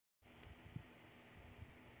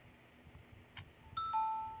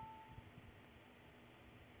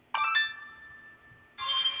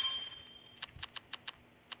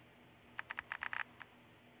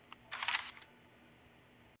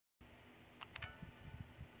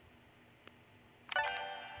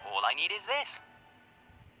All I need is this.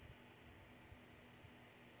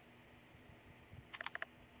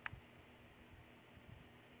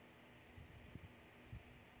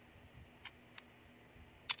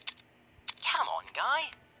 Come on,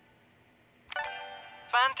 guy.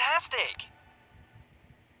 Fantastic.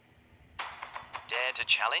 Dare to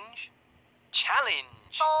challenge?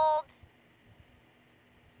 Challenge! Fold.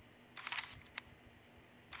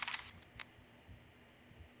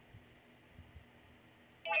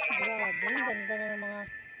 Grabe,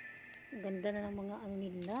 ganda na ng mga ano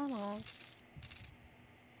nila,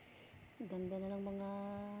 ganda na ng mga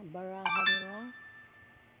baraha nila.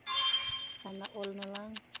 Sana all na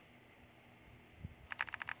lang.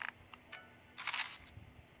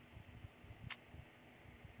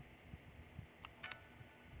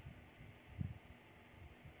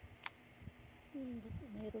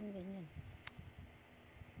 Mayroon ganyan.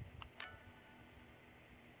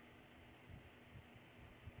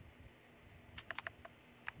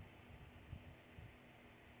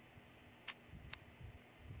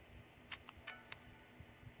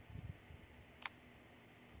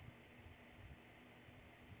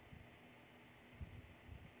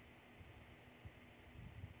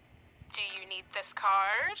 Do you need this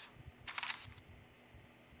card?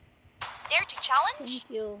 Dare to challenge?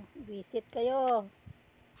 Thank you. Visit kayo.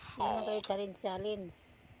 Hindi na kayo challenge.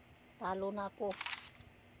 Talo na ako.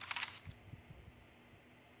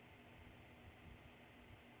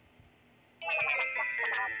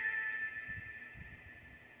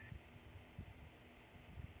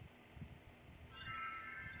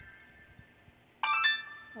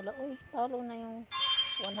 Wala, uy. Talo na yung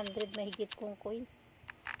 100 mahigit kong coins.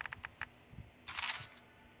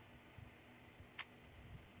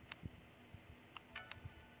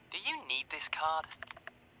 Do you need this card?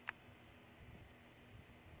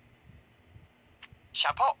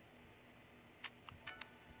 Chapeau!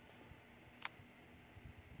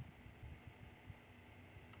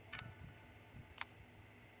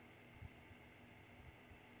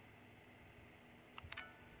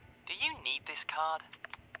 Do you need this card?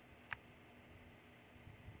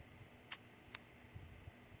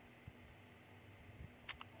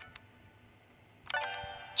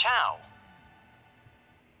 Ciao!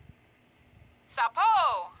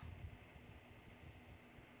 Sapo!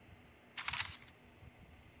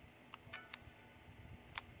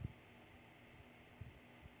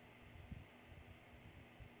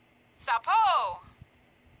 Sapo!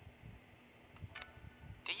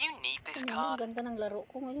 Do you need this Ang card? ganda ng laro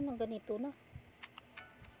ko ngayon, ng ganito na.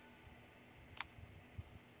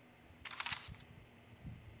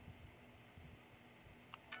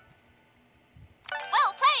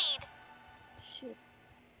 Well played! Shit.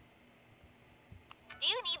 Do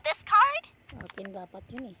you need this card? Akin dapat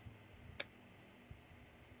yun eh.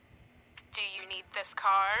 Do you need this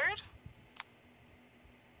card?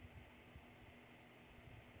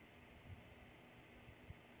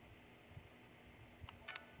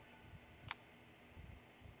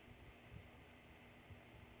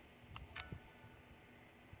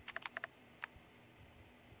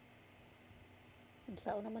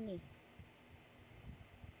 Sao naman eh.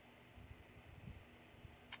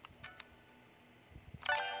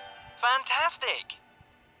 Fantastic!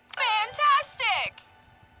 Fantastic!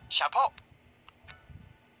 Chapeau!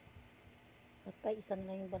 Patay, isa na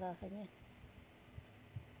lang yung baraha niya.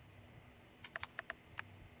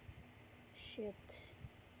 Shit.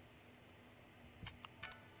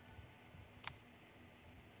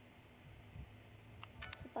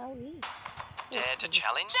 Sa pawi. Dare to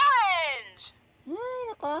challenge? Challenge! Ay,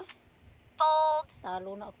 naka. Fold.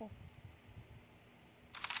 Talo na ako.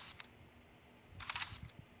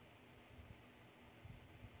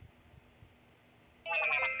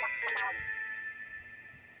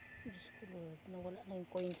 Diyos ko Lord, nawala na yung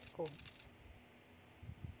coins ko.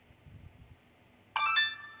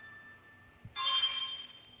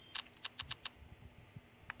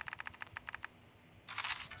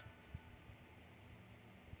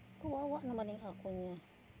 Kawawa naman yung ako niya.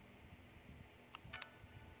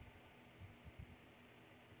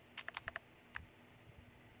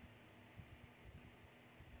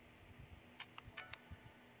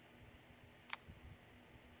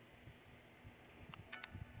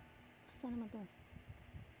 Saan naman to?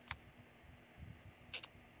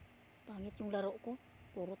 Pangit yung laro ko.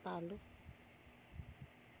 Puro talo.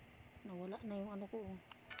 Nawala na yung ano ko.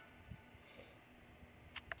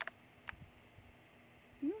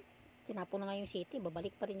 Tinapo na nga yung city.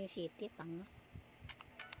 Babalik pa rin yung city. Tanga.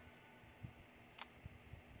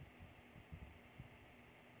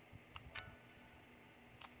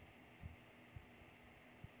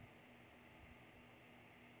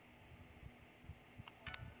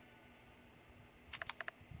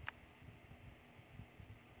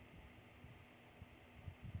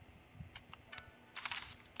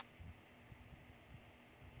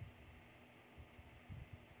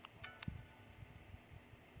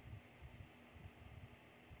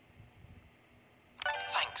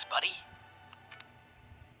 Thanks, buddy.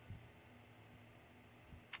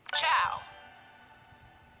 Ciao.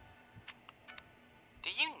 Do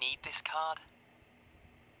you need this card?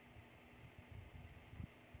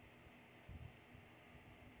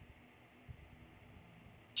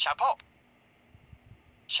 Chapeau.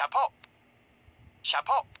 Chapeau.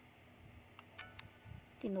 Chapeau.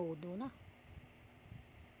 Tinudo na.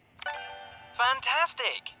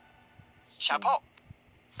 Fantastic. Chapeau.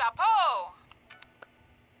 Sapo.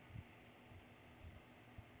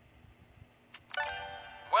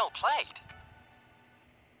 Well played.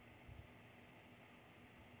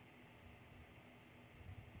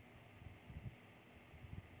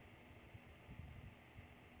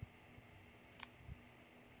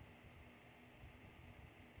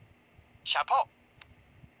 Chapeau.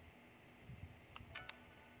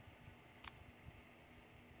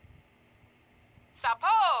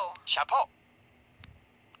 Sapo. Chapeau.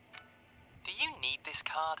 Do you need this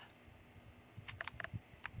card?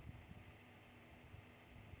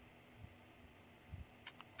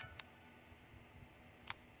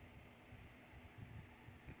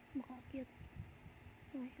 Makaakyat.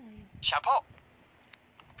 Ay, ayaw. Chapeau.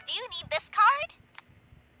 Do you need this card?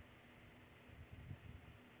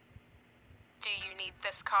 Do you need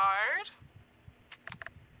this card?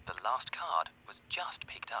 The last card was just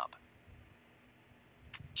picked up.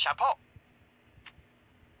 Chapeau.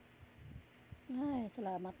 Ay,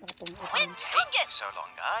 salamat nakatungkot. Win. Take you so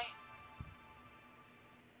long, guy.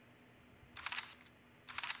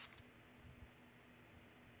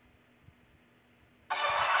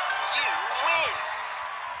 You win.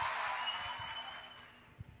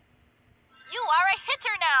 You are a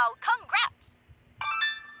hitter now. Congrats.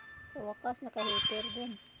 Sa wakas, naka-hater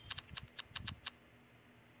din.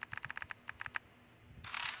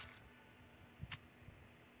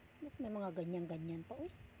 Ba't may mga ganyan-ganyan pa, uy?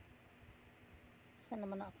 Saan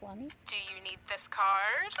naman ako, ani? Do you need this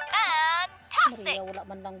card? Maria, wala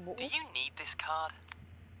man lang buo. Do you need this card?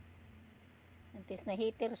 Antes na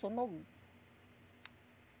hater, sunog.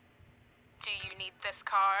 Do you need this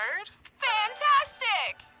card?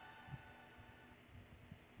 Fantastic!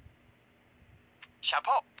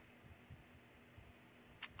 Chapeau.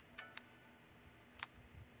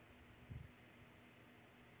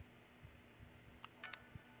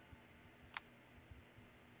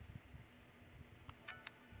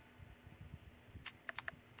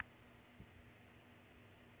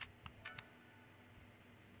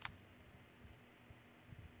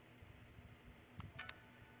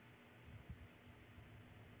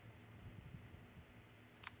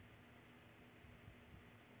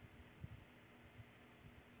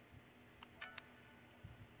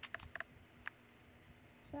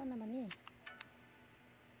 Saan naman eh?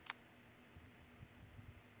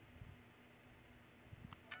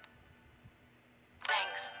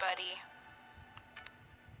 Thanks, buddy.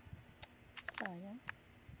 Sayang.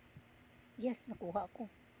 Yes, nakuha ko.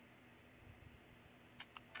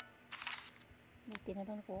 Buti na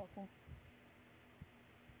lang nakuha ko.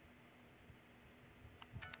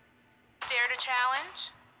 Dare to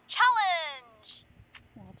challenge? Challenge!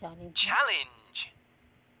 Mga challenge. Challenge.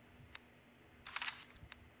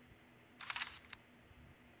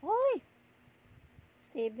 Hoy!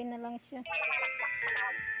 7 na lang siya.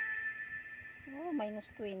 Oh, minus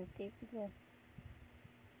 20. Bigla.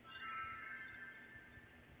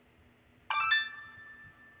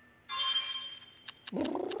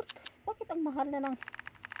 Brrr! Bakit ang mahal na ng...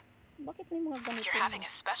 Bakit may mga ganito? You're having a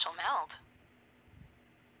special meld.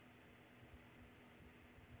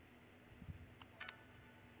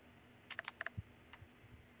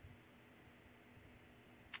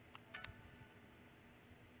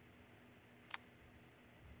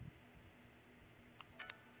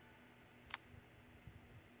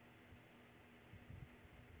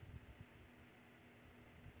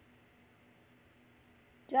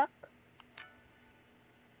 Jack?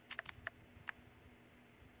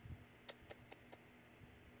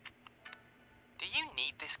 Do you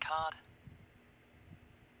need this card?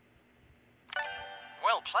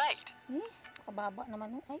 Well played. Eh, pakababa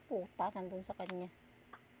naman. Oh. Ay, puta. Nandun sa kanya.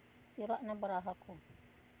 Sira na baraha ko.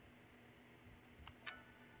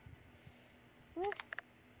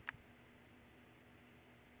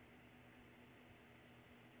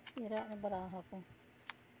 Sira na baraha ko.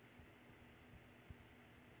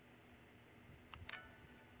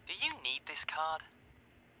 Do you need this card?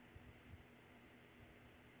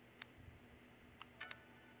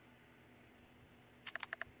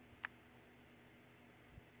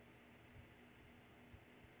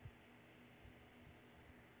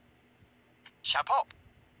 Chapeau.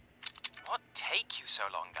 What take you so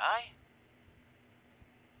long, guy?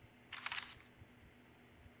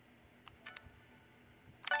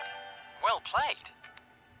 Well played.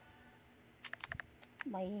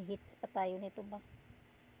 May hits pa tayo nito ba?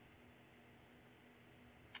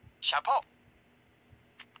 Chapeau.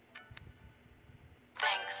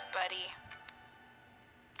 Thanks, buddy.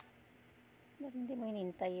 Ba't hindi mo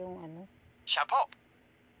hinintay yung ano? Chapeau.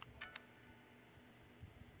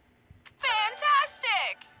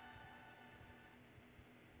 Fantastic!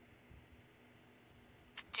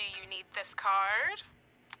 Do you need this card?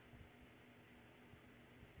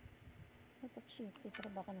 Dapat shitty, pero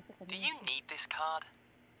baka nasa kanya. Do you need this card?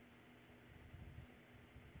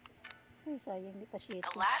 Ay, sayang, di pa shitty.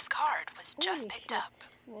 The last card was just Holy picked shit. up.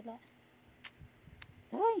 Wala.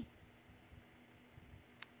 Ay!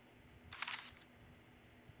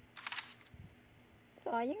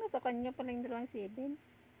 Sayang, nasa kanya pala yung 2-7.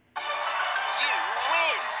 You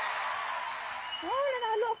win! Oh,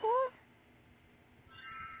 nanalo ako!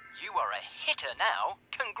 You are a hitter now.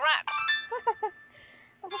 Congrats!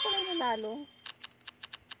 Ako pala yung nanalo.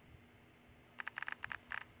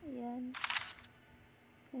 Ayan.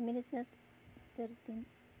 1 minutes na 13.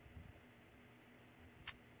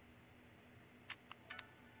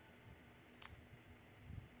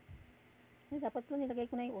 Ay, dapat po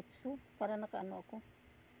nilagay ko na yung utso para nakaano ako.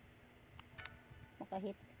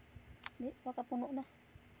 Maka-hits. Hindi, baka puno na.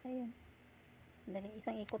 Ayun. Dali,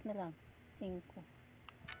 isang ikot na lang. 5.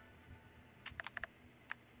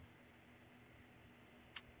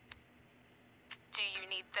 Do you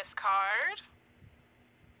need this card?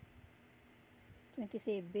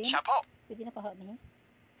 27. Chapeau. Pwede na kahani.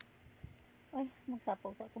 Ay,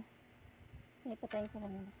 magsapaw sa ako. Ay, patayin ko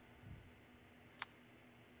na muna.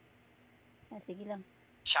 Ah, sige lang.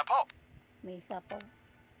 Chapeau. May sapaw.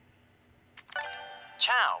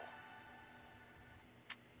 Ciao.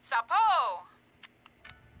 Sapo!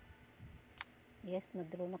 Yes,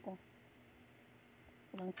 mag-drone ako.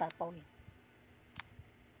 Walang sapaw eh.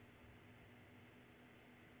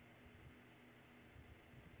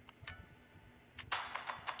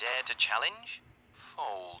 Dare to challenge?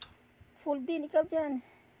 Fold. Full din, ikaw dyan.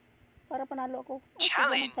 Para panalo ako. Ay,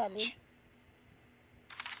 Challenge. challenge.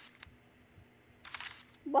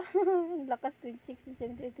 Ba, lakas 26,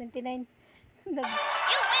 28, 29. Nag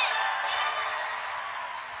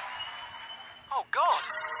Oh God!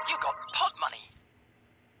 You got pot money.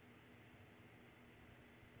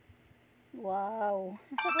 wow.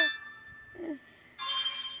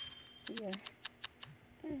 Yeah.